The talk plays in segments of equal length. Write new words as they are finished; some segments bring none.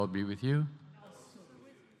Lord be with you.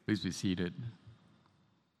 Please be seated.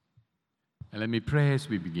 And let me pray as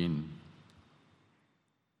we begin.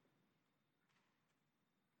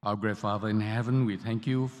 Our great Father in heaven, we thank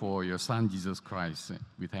you for your Son, Jesus Christ.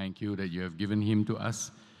 We thank you that you have given him to us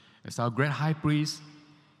as our great high priest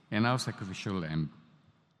and our sacrificial lamb,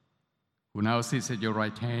 who now sits at your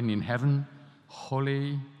right hand in heaven,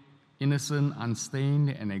 holy, innocent, unstained,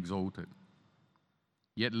 and exalted,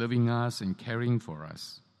 yet loving us and caring for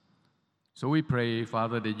us. So we pray,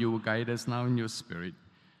 Father, that you will guide us now in your Spirit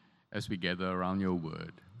as we gather around your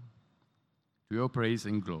word. To your praise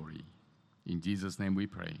and glory. In Jesus' name we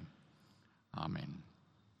pray. Amen.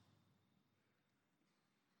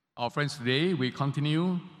 Our friends, today we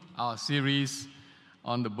continue our series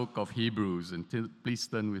on the book of Hebrews. And please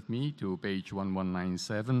turn with me to page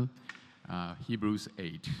 1197, Hebrews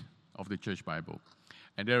 8 of the Church Bible.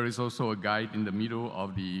 And there is also a guide in the middle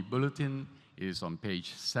of the bulletin. It is on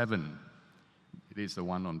page 7. It is the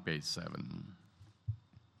one on page 7.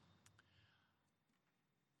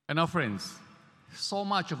 And our friends, so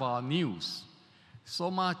much of our news,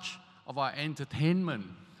 so much of our entertainment,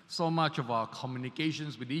 so much of our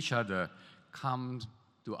communications with each other comes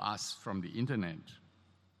to us from the internet.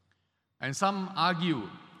 And some argue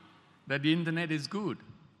that the internet is good,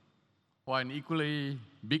 while an equally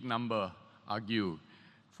big number argue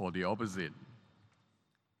for the opposite.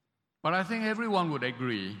 But I think everyone would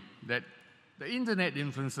agree that the internet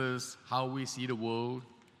influences how we see the world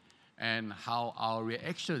and how our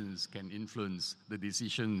reactions can influence the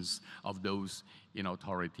decisions of those in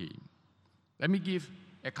authority. Let me give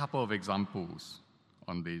a couple of examples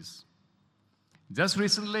on this. Just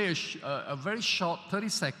recently, a very short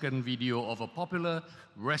 30-second video of a popular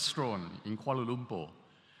restaurant in Kuala Lumpur,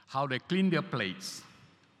 how they clean their plates.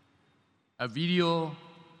 The video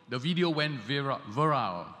went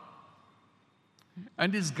viral.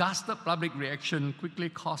 And this gustered public reaction quickly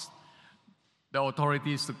caused the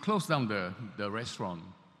authorities to close down the restaurant.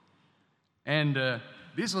 And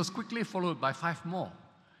this was quickly followed by 5 more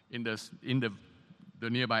in the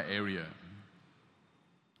nearby area.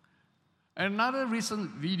 Another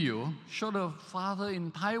recent video showed a father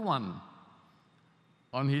in Taiwan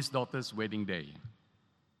on his daughter's wedding day.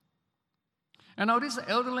 And now this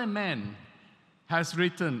elderly man has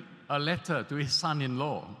written a letter to his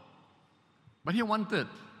son-in-law, but he wanted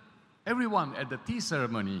everyone at the tea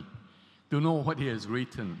ceremony to know what he has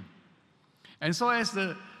written. And so as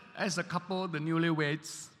the couple, the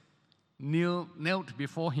newlyweds, knelt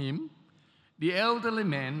before him, the elderly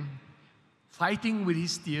man, fighting with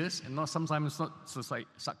his tears and sometimes not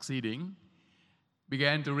succeeding,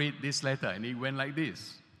 began to read this letter, and it went like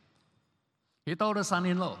this. He told the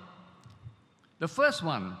son-in-law, the first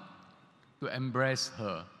one to embrace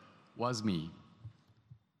her was me.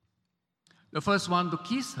 The first one to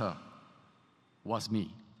kiss her was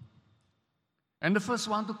me. And the first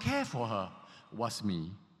one to care for her was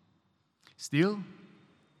me. Still,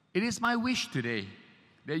 it is my wish today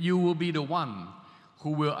that you will be the one who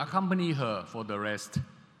will accompany her for the rest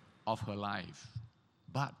of her life.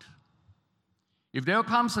 But if there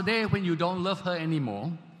comes a day when you don't love her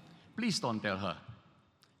anymore, please don't tell her.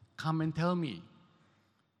 Come and tell me,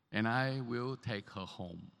 and I will take her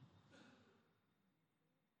home.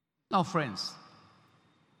 Now, friends,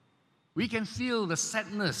 we can feel the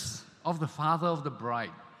sadness of the father of the bride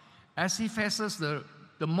as he faces the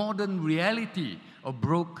modern reality of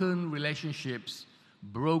broken relationships,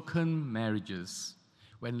 broken marriages,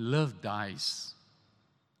 when love dies,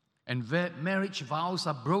 and marriage vows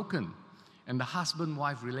are broken, and the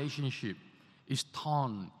husband-wife relationship is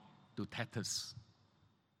torn to tatters.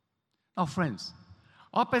 Now, friends,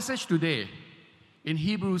 our passage today in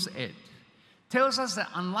Hebrews 8 tells us that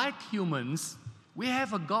unlike humans, we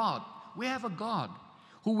have a God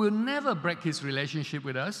who will never break his relationship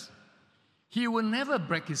with us. He will never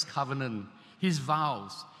break his covenant, his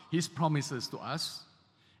vows, his promises to us.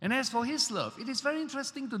 And as for his love, it is very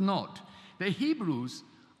interesting to note that Hebrews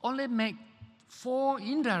only make 4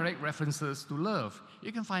 indirect references to love.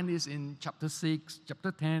 You can find this in chapter 6,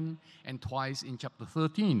 chapter 10, and twice in chapter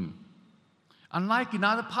 13. Unlike in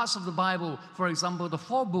other parts of the Bible, for example, the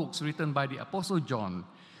 4 books written by the Apostle John,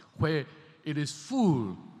 where it is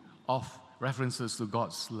full of references to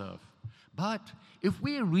God's love. But if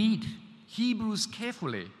we read Hebrews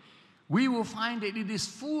carefully, we will find that it is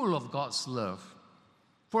full of God's love.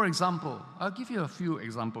 For example, I'll give you a few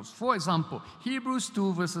examples. For example, Hebrews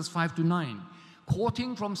 2 verses 5 to 9,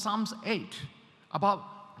 quoting from Psalms 8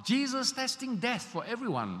 about Jesus tasting death for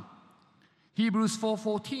everyone. Hebrews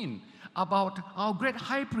 4:14 about our great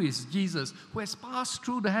high priest, Jesus, who has passed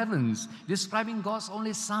through the heavens, describing God's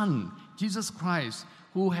only Son, Jesus Christ,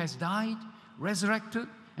 who has died, resurrected,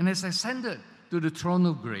 and has ascended to the throne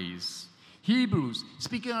of grace. Hebrews,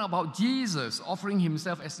 speaking about Jesus offering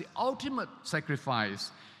himself as the ultimate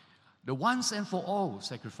sacrifice, the once and for all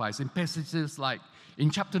sacrifice, in passages like in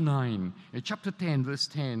chapter 9, in chapter 10, verse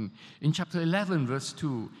 10, in chapter 11, verse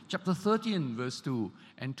 2, chapter 13, verse 2,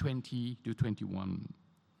 and 20 to 21.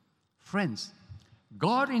 Friends,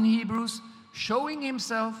 God in Hebrews showing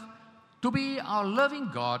himself to be our loving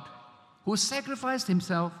God who sacrificed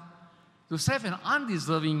himself to save an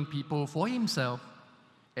undeserving people for himself,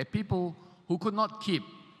 a people who could not keep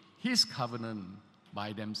his covenant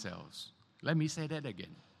by themselves. Let me say that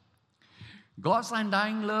again. God's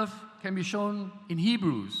undying love can be shown in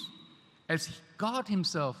Hebrews as God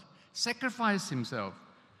himself sacrificed himself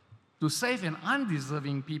to save an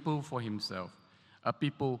undeserving people for himself, a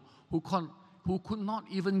people who could not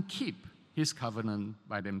even keep his covenant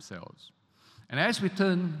by themselves. And as we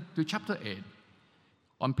turn to chapter 8,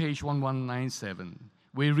 on page 1197,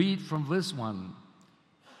 we read from verse 1.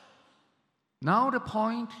 Now the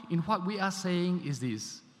point in what we are saying is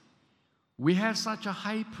this: we have such a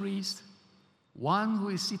high priest, one who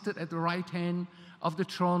is seated at the right hand of the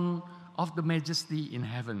throne of the majesty in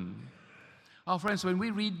heaven. Our friends, when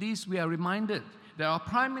we read this, we are reminded that our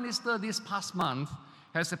Prime Minister this past month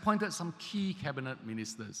has appointed some key cabinet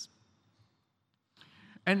ministers.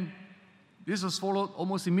 And this was followed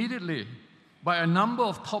almost immediately by a number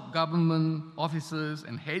of top government officers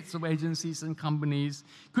and heads of agencies and companies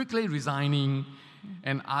quickly resigning,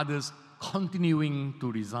 and others continuing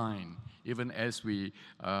to resign, even as we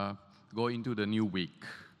go into the new week.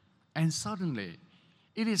 And suddenly,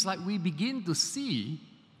 it is like we begin to see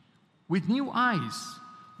with new eyes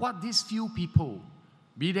what these few people,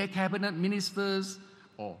 be they cabinet ministers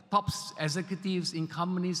or top executives in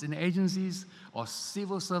companies and agencies or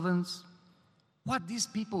civil servants, what these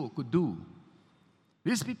people could do.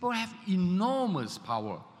 These people have enormous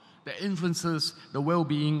power that influences the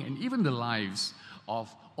well-being and even the lives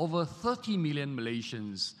of over 30 million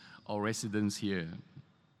Malaysians or residents here.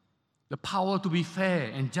 The power to be fair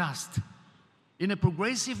and just in a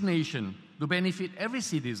progressive nation to benefit every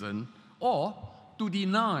citizen, or to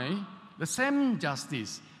deny the same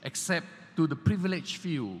justice except to the privileged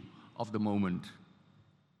few of the moment.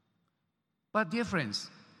 But dear friends,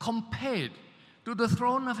 compared to the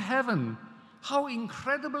throne of heaven, how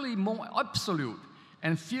incredibly more absolute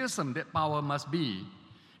and fearsome that power must be,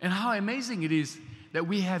 and how amazing it is that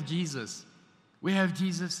we have Jesus. We have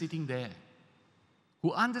Jesus sitting there,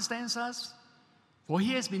 who understands us, for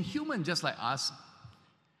he has been human just like us,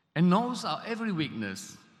 and knows our every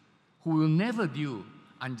weakness, who will never deal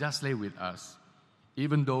unjustly with us,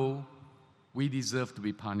 even though we deserve to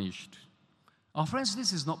be punished. Our friends,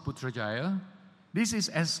 this is not Putrajaya. This is,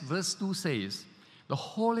 as verse 2 says, the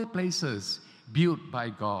holy places built by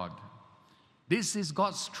God. This is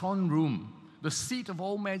God's throne room, the seat of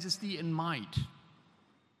all majesty and might.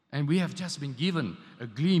 And we have just been given a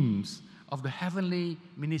glimpse of the heavenly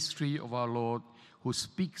ministry of our Lord, who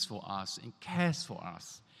speaks for us and cares for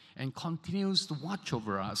us and continues to watch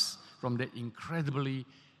over us from that incredibly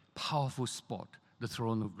powerful spot, the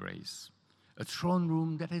throne of grace, a throne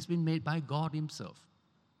room that has been made by God himself.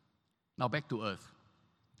 Now back to earth.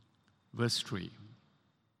 Verse 3.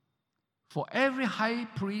 For every high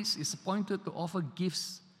priest is appointed to offer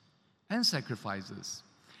gifts and sacrifices.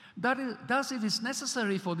 Thus it is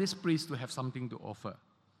necessary for this priest to have something to offer.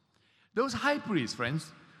 Those high priests,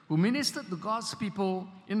 friends, who ministered to God's people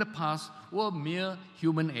in the past were mere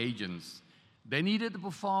human agents. They needed to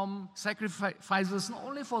perform sacrifices not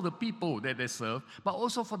only for the people that they served, but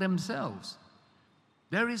also for themselves.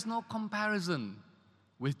 There is no comparison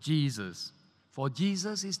with Jesus, for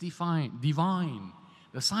Jesus is divine,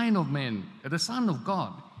 the Son of Man, the Son of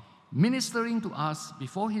God, ministering to us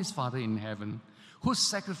before his Father in heaven, whose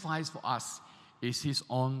sacrifice for us is his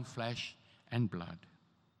own flesh and blood.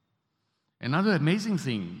 Another amazing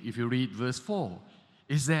thing, if you read verse 4,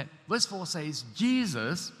 is that verse 4 says,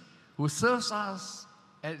 Jesus, who serves us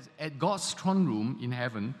at God's throne room in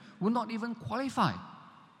heaven, will not even qualify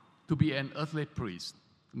to be an earthly priest.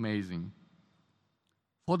 Amazing.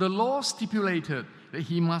 For the law stipulated that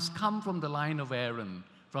he must come from the line of Aaron,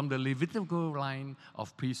 from the Levitical line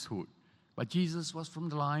of priesthood. But Jesus was from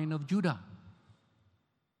the line of Judah.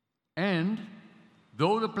 And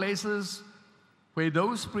though the places where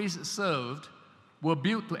those priests served were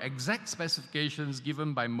built to exact specifications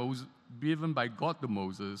given by God to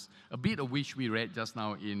Moses, a bit of which we read just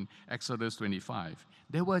now in Exodus 25,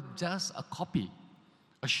 they were just a copy,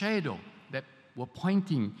 a shadow that were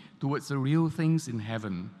pointing towards the real things in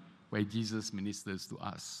heaven where Jesus ministers to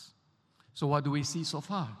us. So what do we see so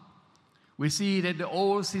far? We see that the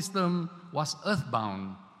old system was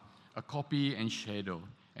earthbound, a copy and shadow,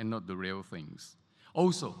 and not the real things.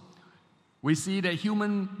 Also, we see that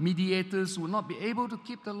human mediators would not be able to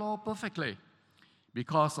keep the law perfectly.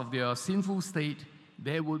 Because of their sinful state,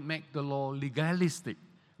 they would make the law legalistic,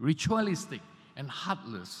 ritualistic, and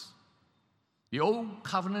heartless. The old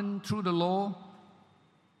covenant through the law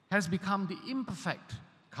has become the imperfect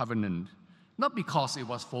covenant, not because it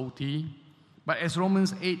was faulty, but as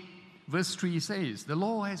Romans 8, verse 3 says, the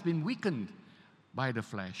law has been weakened by the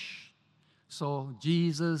flesh. So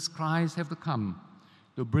Jesus Christ have to come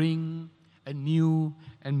to bring a new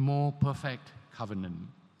and more perfect covenant.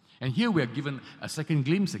 And here we are given a second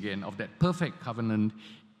glimpse again of that perfect covenant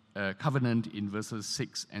in verses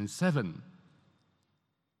 6 and 7.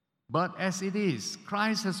 But as it is,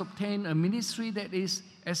 Christ has obtained a ministry that is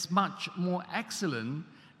as much more excellent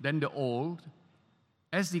than the old,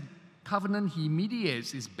 as the covenant he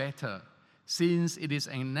mediates is better, since it is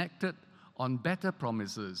enacted on better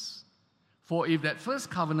promises. For if that first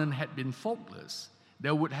covenant had been faultless,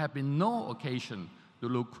 there would have been no occasion to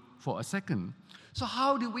look for a second. So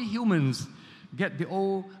how did we humans get the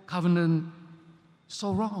old covenant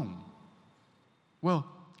so wrong? Well,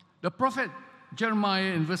 the prophet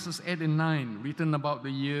Jeremiah in verses 8 and 9, written about the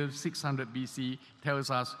year 600 BC, tells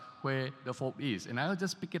us where the fault is. And I'll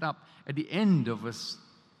just pick it up at the end of verse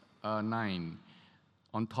 9,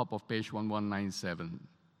 on top of page 1197.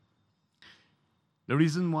 The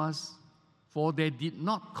reason was, for they did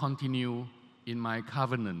not continue in my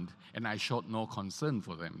covenant, and I showed no concern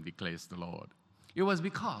for them, declares the Lord. It was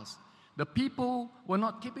because the people were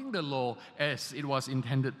not keeping the law as it was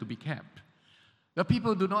intended to be kept. The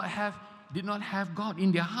people did not have God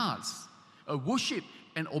in their hearts. Worship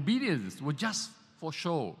and obedience were just for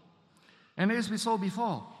show. And as we saw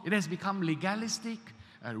before, it has become legalistic,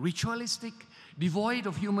 ritualistic, devoid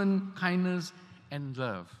of human kindness and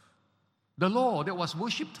love. The law that was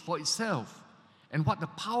worshipped for itself and what the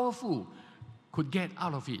powerful could get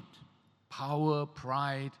out of it: power,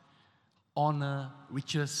 pride, honor,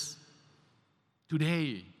 riches.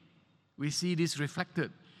 Today, we see this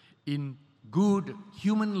reflected in good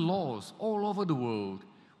human laws all over the world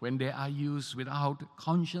when they are used without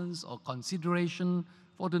conscience or consideration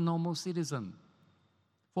for the normal citizen,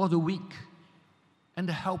 for the weak and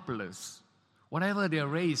the helpless, whatever their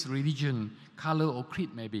race, religion, color, or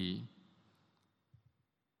creed may be.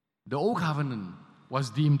 The old covenant was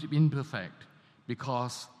deemed imperfect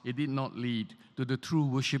because it did not lead to the true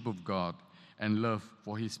worship of God and love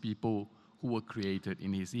for his people who were created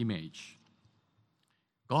in his image.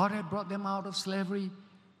 God had brought them out of slavery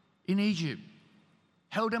in Egypt,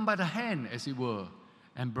 held them by the hand, as it were,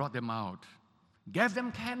 and brought them out, gave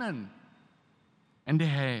them Canaan. And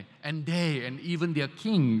they and even their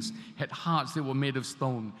kings had hearts that were made of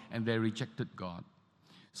stone, and they rejected God.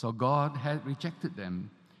 So God had rejected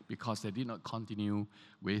them because they did not continue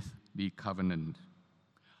with the covenant.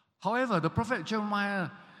 However, the prophet Jeremiah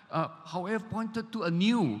pointed to a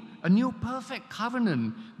new perfect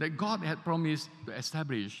covenant that God had promised to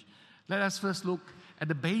establish. Let us first look at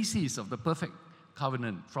the basis of the perfect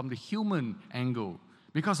covenant from the human angle.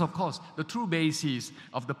 Because, of course, the true basis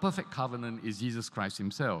of the perfect covenant is Jesus Christ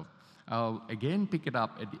himself. I'll again pick it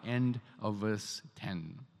up at the end of verse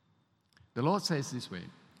 10. The Lord says this way: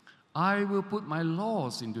 I will put my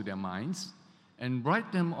laws into their minds and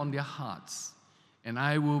write them on their hearts, and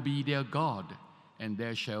I will be their God, and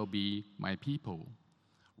they shall be my people.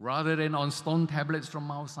 Rather than on stone tablets from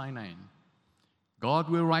Mount Sinai, God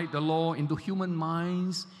will write the law into human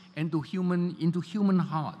minds and into human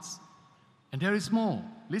hearts. And there is more.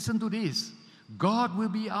 Listen to this. God will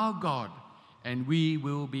be our God, and we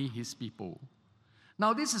will be his people.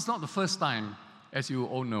 Now, this is not the first time, as you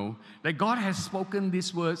all know, that God has spoken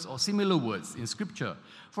these words or similar words in Scripture.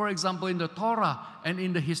 For example, in the Torah and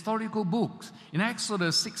in the historical books, in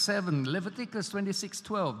Exodus 6:7, Leviticus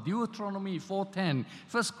 26:12, Deuteronomy 4:10,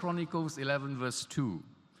 1 Chronicles 11, verse 2.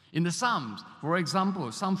 In the Psalms, for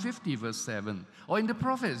example, Psalm 50, verse 7, or in the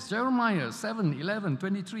prophets, Jeremiah 7, 11,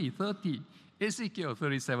 23, 30, Ezekiel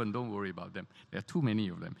 37, don't worry about them. There are too many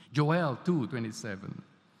of them. Joel 2, 27.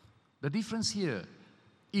 The difference here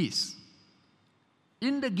is,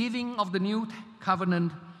 in the giving of the new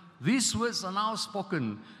covenant, these words are now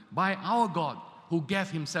spoken by our God who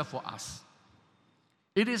gave himself for us.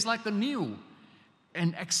 It is like a new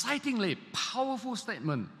and excitingly powerful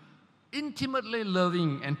statement, intimately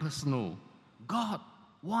loving and personal. God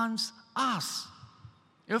wants us.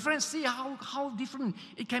 Your friends, see how different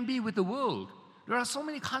it can be with the world. There are so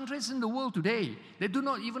many countries in the world today that do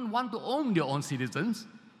not even want to own their own citizens,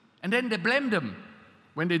 and then they blame them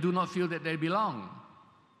when they do not feel that they belong.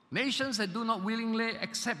 nations that do not willingly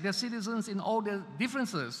accept their citizens in all their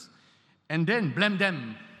differences, and then blame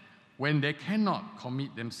them when they cannot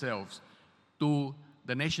commit themselves to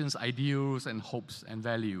the nation's ideals and hopes and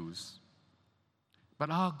values. But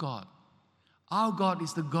our God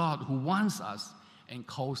is the God who wants us and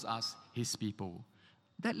calls us his people.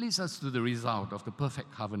 That leads us to the result of the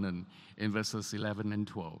perfect covenant in verses 11 and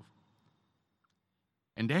 12.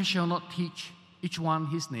 And they shall not teach each one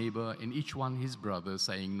his neighbor and each one his brother,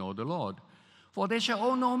 saying, Know the Lord. For they shall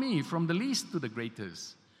all know me, from the least to the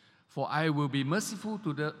greatest. For I will be merciful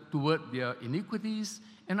toward their iniquities,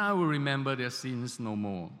 and I will remember their sins no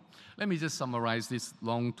more. Let me just summarize these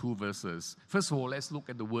long 2 verses. First of all, let's look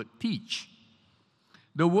at the word teach.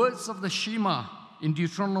 The words of the Shema in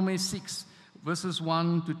Deuteronomy 6, verses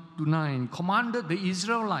 1 to 9, commanded the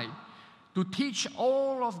Israelites to teach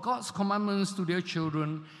all of God's commandments to their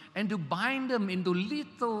children and to bind them into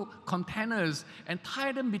little containers and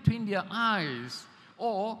tie them between their eyes,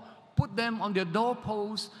 or put them on their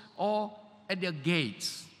doorposts or at their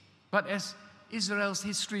gates. But as Israel's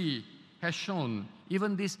history has shown,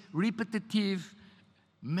 even this repetitive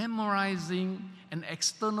memorizing and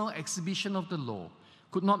external exhibition of the law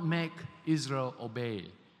could not make Israel obey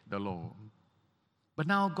the law. But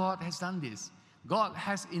now God has done this. God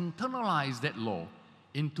has internalized that law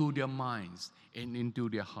into their minds and into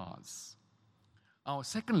their hearts. Now,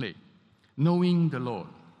 secondly, knowing the Lord.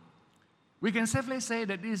 We can safely say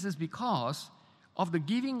that this is because of the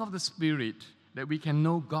giving of the Spirit that we can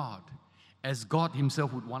know God as God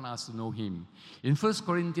himself would want us to know him. In 1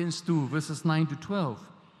 Corinthians 2, verses 9 to 12,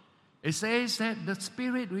 it says that the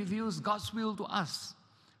Spirit reveals God's will to us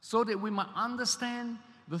so that we might understand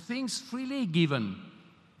the things freely given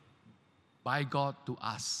by God to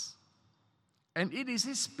us. And it is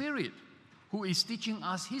his Spirit who is teaching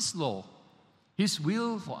us his law, his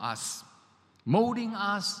will for us, molding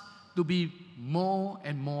us to be more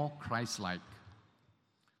and more Christ-like,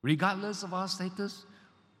 regardless of our status,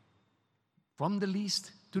 from the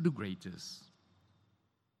least to the greatest.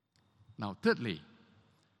 Now, thirdly,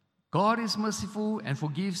 God is merciful and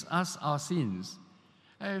forgives us our sins.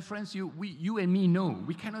 Friends, you and me know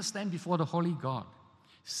we cannot stand before the holy God.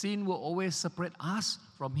 Sin will always separate us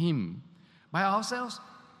from him. By ourselves,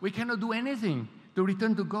 we cannot do anything to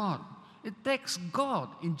return to God. It takes God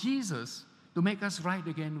in Jesus to make us right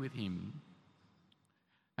again with him.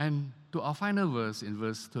 And to our final verse in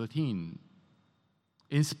verse 13.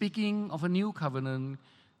 In speaking of a new covenant,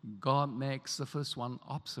 God makes the first one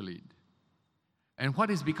obsolete. And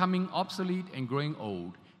what is becoming obsolete and growing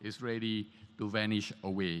old is ready to vanish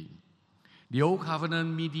away. The old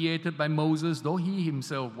covenant mediated by Moses, though he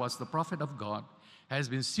himself was the prophet of God, has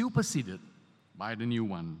been superseded by the new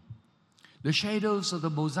one. The shadows of the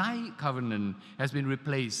Mosaic covenant has been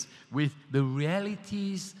replaced with the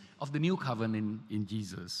realities of the new covenant in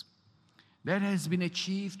Jesus. That has been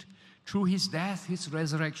achieved through his death, his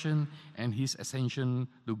resurrection, and his ascension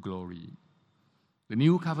to glory. The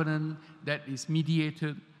new covenant that is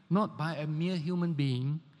mediated not by a mere human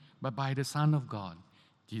being, but by the Son of God,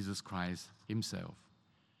 Jesus Christ himself.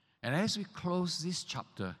 And as we close this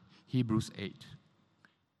chapter, Hebrews 8,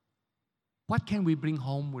 what can we bring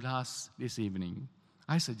home with us this evening?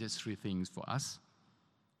 I suggest 3 things for us.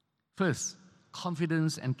 First,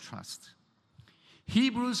 confidence and trust.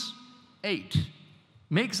 Hebrews 8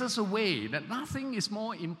 makes us aware that nothing is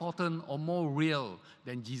more important or more real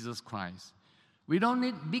than Jesus Christ. We don't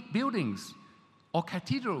need big buildings or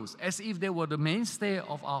cathedrals as if they were the mainstay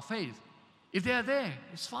of our faith. If they are there,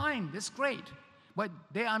 it's fine, that's great. But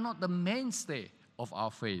they are not the mainstay of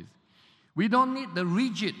our faith. We don't need the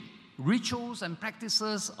rigid rituals and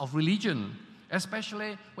practices of religion,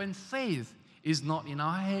 especially when faith is not in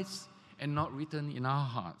our heads and not written in our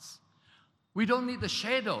hearts. We don't need the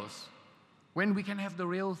shadows when we can have the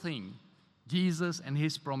real thing, Jesus and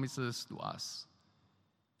his promises to us.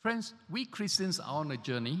 Friends, we Christians are on a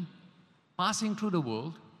journey, passing through the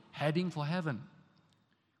world, heading for heaven,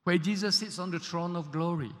 where Jesus sits on the throne of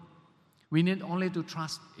glory. We need only to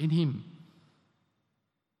trust in him.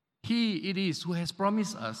 He it is who has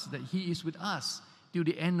promised us that he is with us till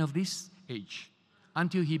the end of this age,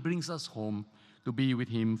 until he brings us home to be with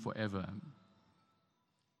him forever.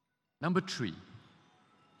 Number 2,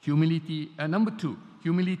 humility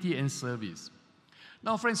and service.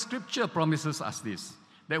 Now, friends, Scripture promises us this,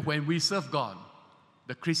 that when we serve God,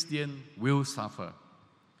 the Christian will suffer.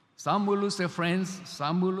 Some will lose their friends,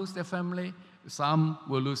 some will lose their family, some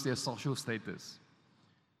will lose their social status.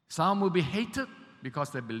 Some will be hated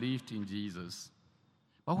because they believed in Jesus.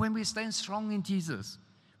 But when we stand strong in Jesus,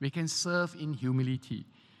 we can serve in humility,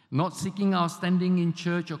 not seeking our standing in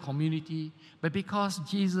church or community, but because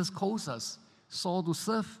Jesus calls us so to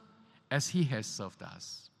serve as he has served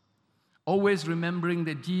us. Always remembering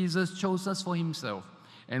that Jesus chose us for himself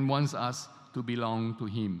and wants us to belong to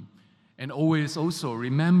him. And always also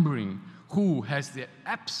remembering who has the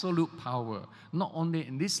absolute power, not only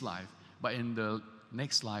in this life, but in the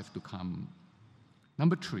next life to come.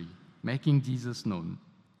 Number 3, making Jesus known.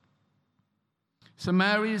 St.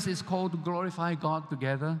 Mary's is called to glorify God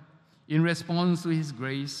together in response to his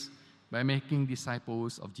grace by making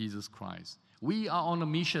disciples of Jesus Christ. We are on a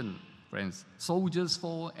mission, friends, soldiers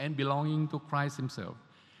for and belonging to Christ himself.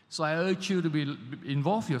 So I urge you to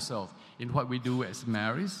involve yourself in what we do as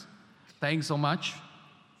Mary's. Thanks so much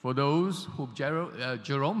for those who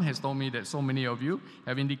Jerome has told me that so many of you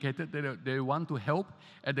have indicated that they want to help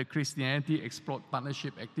at the Christianity Explored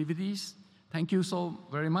Partnership activities. Thank you so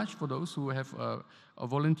very much for those who have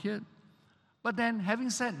volunteered. But then, having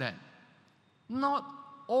said that, not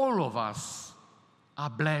all of us are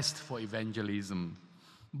blessed for evangelism,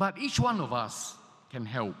 but each one of us can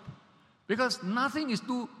help, because nothing is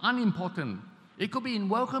too unimportant. It could be in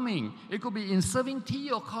welcoming, it could be in serving tea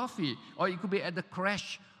or coffee, or it could be at the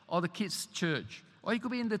creche or the kids' church, or it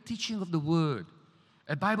could be in the teaching of the word,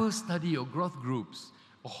 at Bible study or growth groups,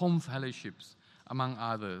 or home fellowships, among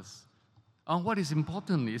others. And what is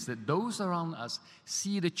important is that those around us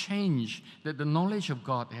see the change that the knowledge of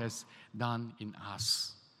God has done in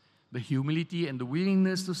us, the humility and the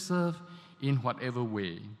willingness to serve in whatever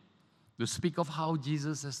way, to speak of how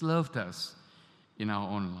Jesus has loved us in our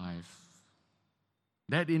own life.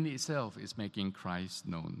 That in itself is making Christ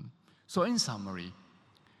known. So in summary,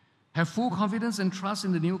 have full confidence and trust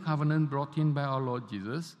in the new covenant brought in by our Lord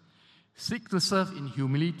Jesus. Seek to serve in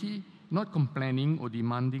humility, not complaining or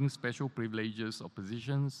demanding special privileges or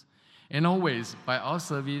positions. And always, by our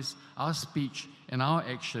service, our speech, and our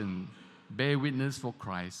action, bear witness for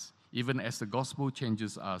Christ, even as the gospel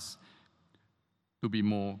changes us to be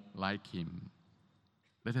more like him.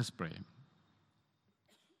 Let us pray.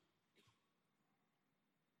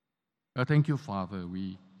 Thank you, Father.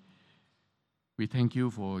 We thank you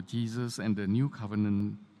for Jesus and the new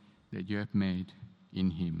covenant that you have made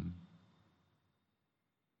in him.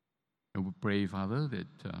 And we pray, Father,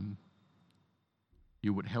 that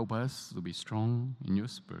you would help us to be strong in your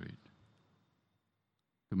spirit,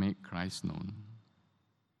 to make Christ known.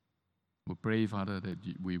 We pray, Father, that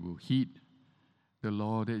we will heed the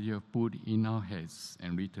law that you have put in our heads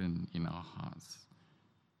and written in our hearts.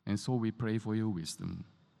 And so we pray for your wisdom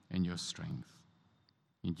and your strength.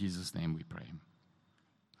 In Jesus' name we pray.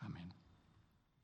 Amen.